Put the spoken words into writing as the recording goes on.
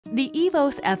The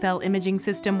EVOS FL imaging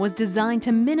system was designed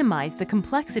to minimize the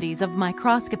complexities of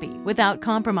microscopy without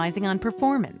compromising on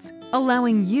performance,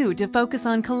 allowing you to focus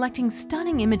on collecting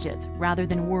stunning images rather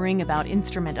than worrying about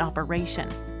instrument operation.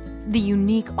 The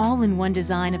unique all-in-one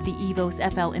design of the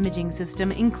EVOS FL imaging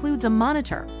system includes a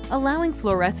monitor, allowing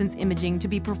fluorescence imaging to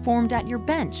be performed at your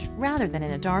bench rather than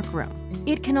in a darkroom.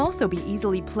 It can also be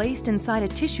easily placed inside a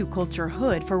tissue culture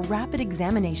hood for rapid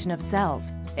examination of cells,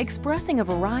 expressing a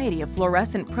variety of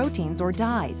fluorescent proteins or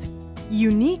dyes.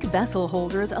 Unique vessel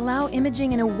holders allow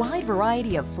imaging in a wide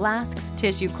variety of flasks,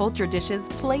 tissue culture dishes,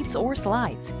 plates, or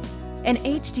slides. An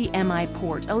HDMI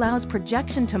port allows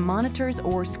projection to monitors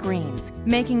or screens,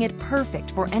 making it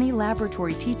perfect for any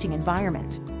laboratory teaching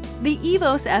environment. The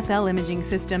EVOS FL imaging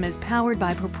system is powered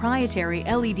by proprietary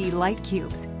LED light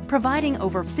cubes, providing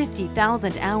over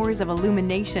 50,000 hours of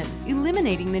illumination,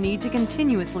 eliminating the need to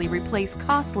continuously replace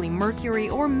costly mercury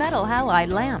or metal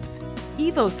halide lamps.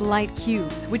 EVOS light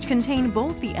cubes, which contain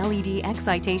both the LED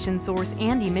excitation source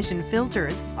and emission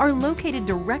filters, are located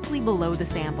directly below the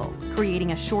sample,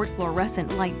 creating a short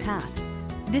fluorescent light path.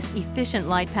 This efficient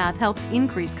light path helps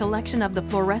increase collection of the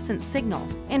fluorescent signal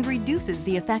and reduces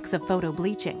the effects of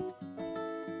photobleaching.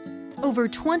 Over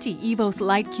 20 EVOS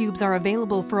light cubes are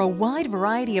available for a wide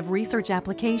variety of research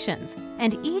applications,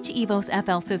 and each EVOS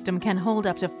FL system can hold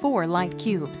up to 4 light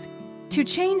cubes. To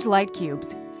change light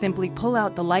cubes, simply pull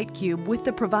out the light cube with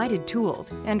the provided tools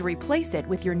and replace it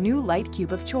with your new light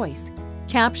cube of choice.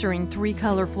 Capturing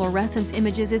 3-color fluorescence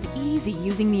images is easy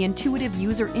using the intuitive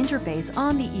user interface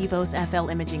on the EVOS FL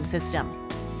imaging system.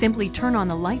 Simply turn on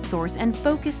the light source and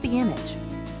focus the image.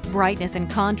 Brightness and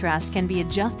contrast can be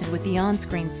adjusted with the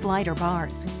on-screen slider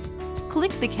bars.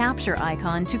 Click the capture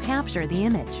icon to capture the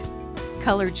image.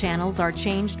 Color channels are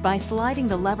changed by sliding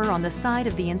the lever on the side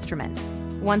of the instrument.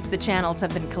 Once the channels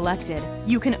have been collected,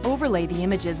 you can overlay the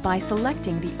images by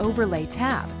selecting the Overlay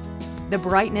tab. The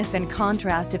brightness and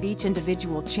contrast of each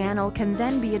individual channel can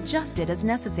then be adjusted as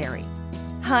necessary.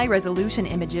 High-resolution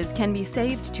images can be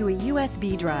saved to a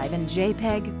USB drive in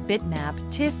JPEG, bitmap,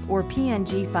 TIFF, or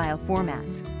PNG file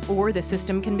formats, or the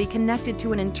system can be connected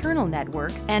to an internal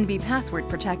network and be password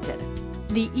protected.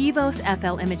 The EVOS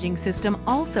FL imaging system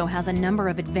also has a number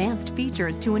of advanced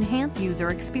features to enhance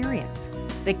user experience.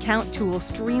 The Count tool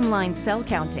streamlines cell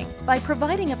counting by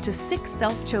providing up to 6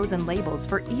 self-chosen labels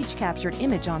for each captured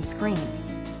image on screen.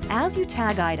 As you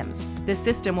tag items, the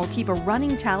system will keep a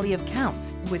running tally of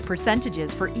counts with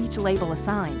percentages for each label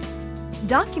assigned.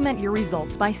 Document your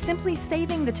results by simply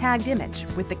saving the tagged image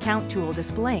with the Count tool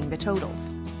displaying the totals.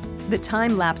 The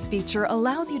time-lapse feature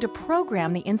allows you to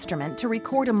program the instrument to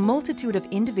record a multitude of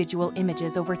individual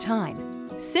images over time.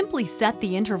 Simply set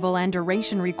the interval and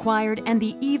duration required, and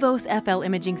the EVOS FL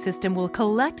imaging system will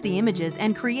collect the images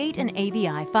and create an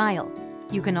AVI file.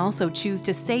 You can also choose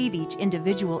to save each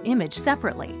individual image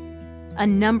separately. A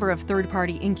number of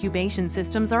third-party incubation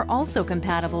systems are also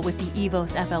compatible with the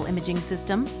EVOS FL imaging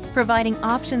system, providing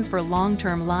options for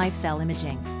long-term live cell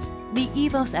imaging. The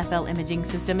EVOS FL imaging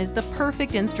system is the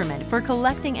perfect instrument for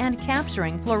collecting and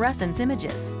capturing fluorescence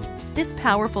images. This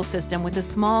powerful system with a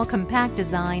small, compact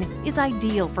design is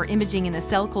ideal for imaging in the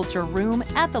cell culture room,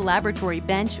 at the laboratory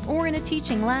bench, or in a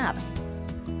teaching lab.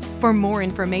 For more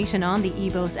information on the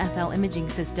EVOS FL imaging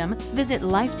system, visit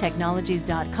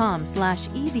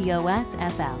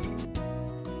lifetechnologies.com/EVOSFL.